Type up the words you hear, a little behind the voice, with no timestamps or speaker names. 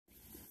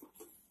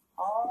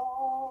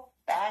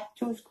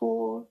to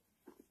school,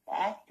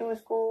 back to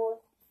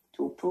school,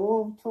 to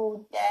prove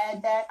to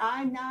Dad that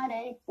I'm not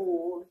a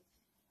fool.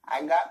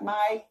 I got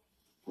my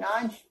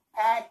lunch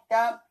packed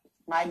up,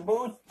 my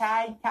boots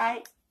tied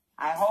tight.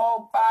 I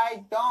hope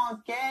I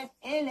don't get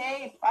in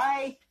a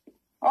fight.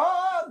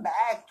 Oh,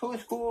 back to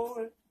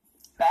school,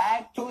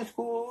 back to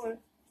school,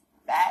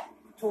 back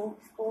to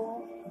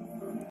school.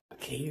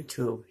 Okay,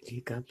 YouTube,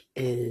 Jacob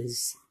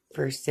is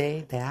first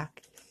day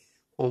back,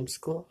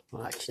 homeschool.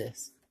 Watch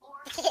this.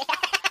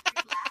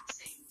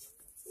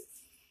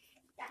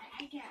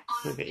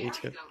 Look at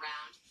YouTube.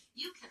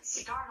 You can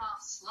start off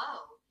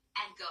slow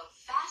and go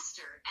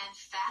faster and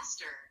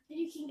faster. Then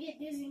you can get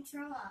dizzy and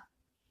throw up.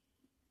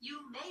 You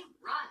may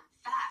run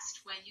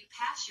fast when you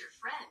pass your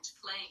friend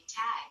playing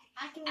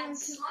tag, and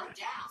slow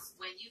down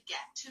when you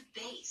get to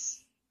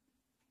base.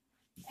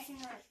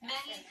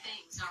 Many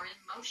things are in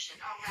motion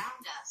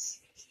around us,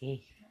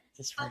 See,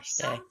 this but first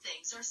day. some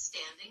things are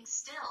standing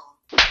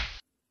still.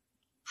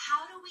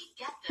 How do we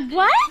get them in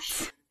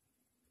motion?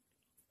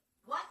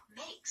 What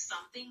makes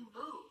something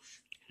move?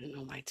 I don't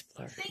know why it's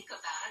blurry. Think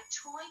about a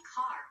toy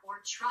car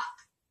or truck.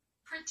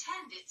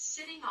 Pretend it's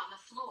sitting on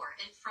the floor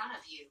in front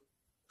of you.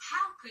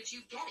 How could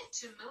you get it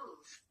to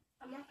move?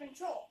 I'm not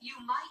control. You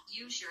might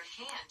use your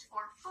hand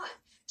or foot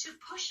to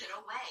push it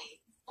away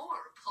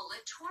or pull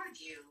it toward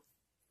you.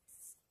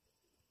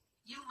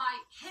 You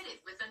might hit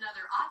it with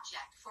another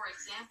object, for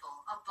example,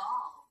 a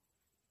ball.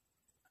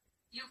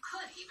 You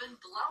could even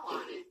blow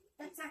on it.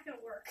 That's not going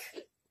to work.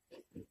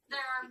 There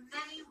are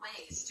many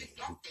ways to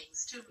get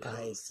things to move.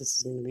 Guys, this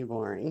is going to be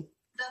boring.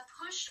 The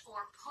push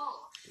or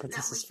pull But that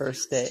this is we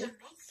first use day. to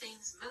make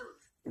things move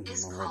I'm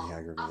is already called a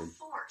aggravated.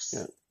 force.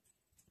 Yeah.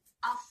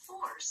 A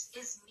force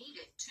is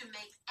needed to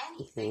make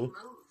anything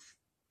move.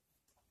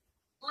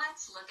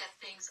 Let's look at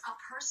things a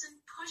person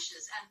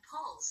pushes and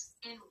pulls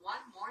in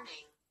one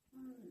morning.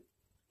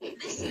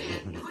 This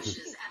man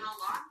pushes an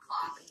alarm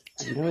clock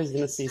to I know he's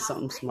make gonna it say stop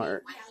something ringing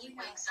smart. when he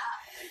wakes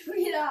up.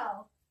 You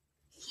know.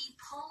 He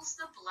pulls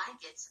the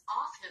blankets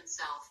off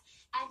himself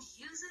and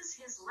uses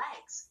his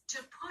legs to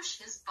push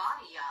his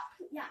body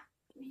up. Yeah.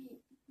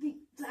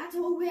 That's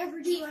what we ever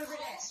He do every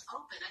day. pulls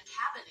open a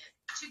cabinet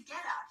to get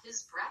out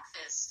his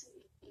breakfast.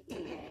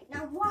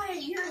 Now, why are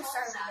He you pulls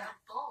serving out that?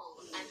 a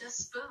bowl and a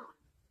spoon.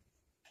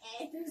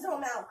 And there's no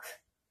milk.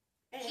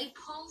 He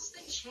pulls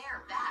the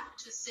chair back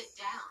to sit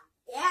down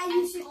Yeah,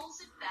 you and should. pulls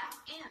it back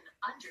in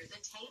under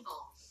the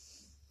table.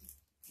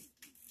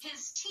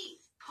 His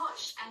teeth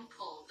push and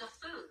pull the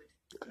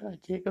food. God,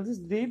 Jacob, this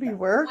baby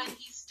work. When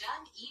he's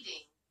done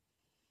eating,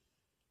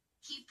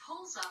 he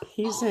pulls up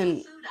He's all in-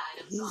 the food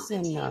items He's on the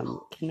in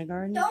table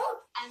kindergarten, and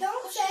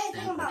Don't pushes say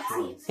anything them about back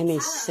food. and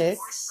he's inside your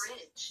 6,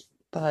 fridge.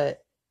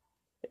 but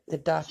the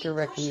doctor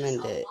He pushes a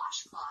recommended.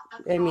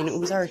 washcloth I mean, it across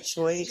was the our dishes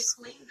choice,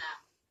 to clean them.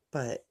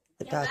 but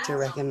the Yeah, doctor that's a lot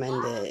of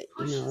recommended,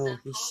 pushes and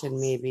he should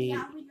pulls. maybe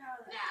Yeah, we know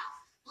that.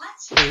 Now,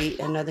 let's wait use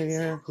another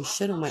year. example He of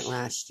should have went motion.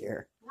 last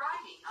year.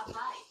 Riding a bike.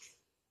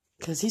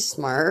 Because he's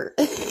smart.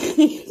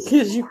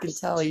 Because you can Force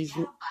tell to he's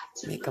get a bike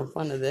to making move.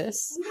 fun of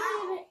this. We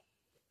don't even.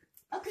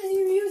 Okay,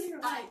 you're using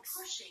your By legs.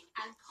 pushing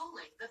and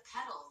pulling the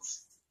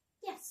pedals.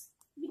 Yes,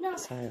 we know that.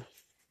 So,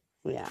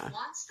 yeah.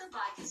 Once the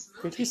bike is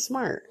moving, Pretty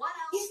smart. what else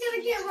He's gonna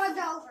can you get do?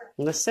 run over.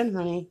 Listen,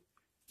 honey.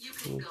 You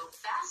can go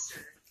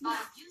faster by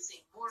using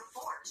more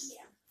force,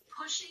 Yeah.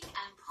 pushing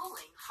and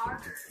pulling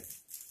harder.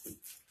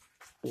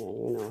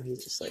 Yeah,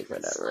 he's just like, You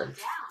can slow whatever. down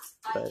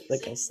by But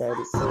like I using said,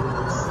 less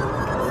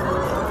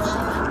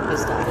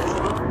his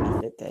doctor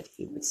recommended that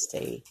he would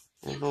stay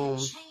You at can home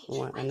change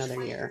which another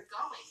way year. you're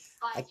going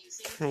by I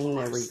using kind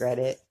of force, regret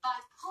it by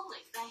pulling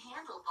the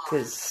handlebars,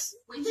 because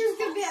which There's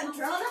gonna be a pulls the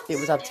drum. wheels it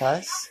was up to in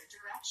us. another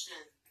direction.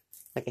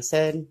 Like I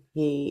said,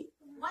 he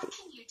What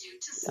can you do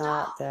to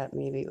thought stop? that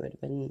maybe it would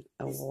have been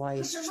a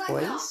wise Put your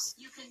leg up. choice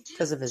You can do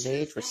because of his two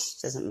age, which things.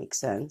 doesn't make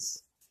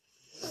sense.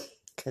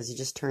 Because he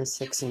just turned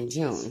You 6 can in use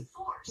June.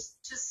 force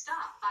to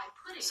stop by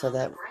putting So on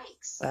that the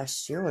brakes.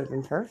 last year would have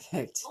been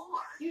perfect. Or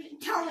You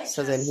tell me.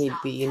 So then just he'd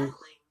stop be in pedaling,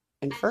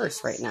 and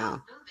first you will right now.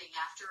 stop moving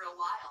after a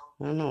while.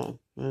 I don't know.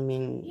 I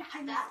mean, Yeah,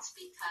 I know. That's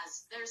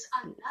because there's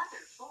another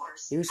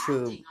force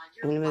YouTube, acting on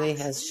your anybody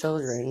bike's has wheels.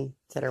 children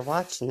that are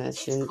watching this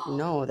It's should called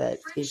know that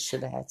he friction.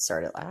 should have had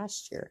started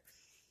last year.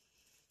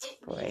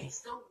 It Boy.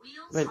 means the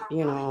wheels But, are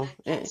you know, running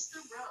against the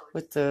road,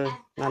 With the,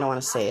 I don't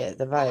want to say it,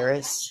 the will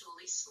virus,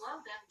 eventually slow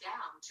them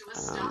down to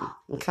a stop.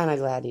 I'm kind of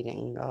glad he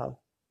didn't go.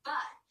 But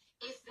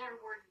if there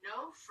were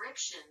no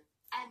friction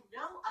and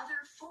no other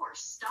force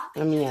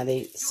stopping I mean, it, yeah, they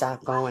your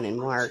stopped bike going in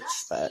would March,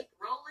 just but keep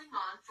rolling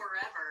on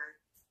forever.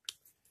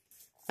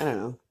 I don't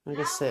know. Like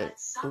I Now said,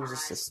 let's it was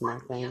just a summarize small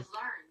what we thing. have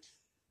learned.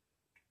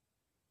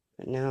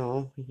 But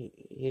no,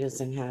 he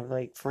doesn't have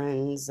like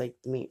friends, like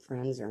to meet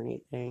friends or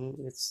anything.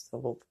 It's the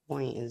whole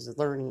point is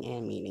learning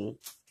and meeting,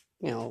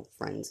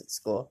 friends at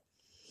school.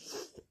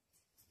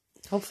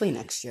 Hopefully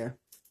next year.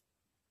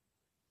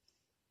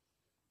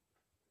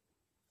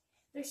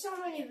 There's so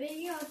many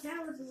videos.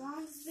 That was the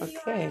longest video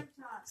I Okay. ever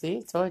taught.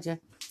 See, told you.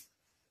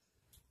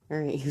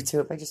 Alright,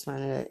 YouTube, I just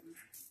wanted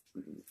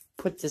to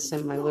put this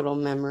in my little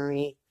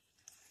memory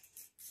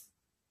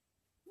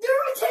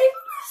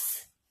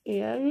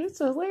Yeah, it's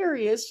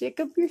hilarious.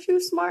 Jacob, you're too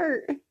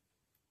smart.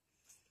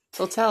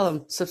 So tell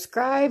him,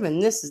 subscribe,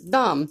 and this is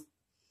dumb.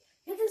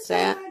 Hit the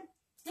Say it.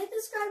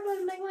 subscribe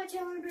button, make my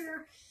channel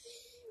bigger.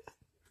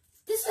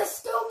 This is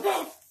stupid.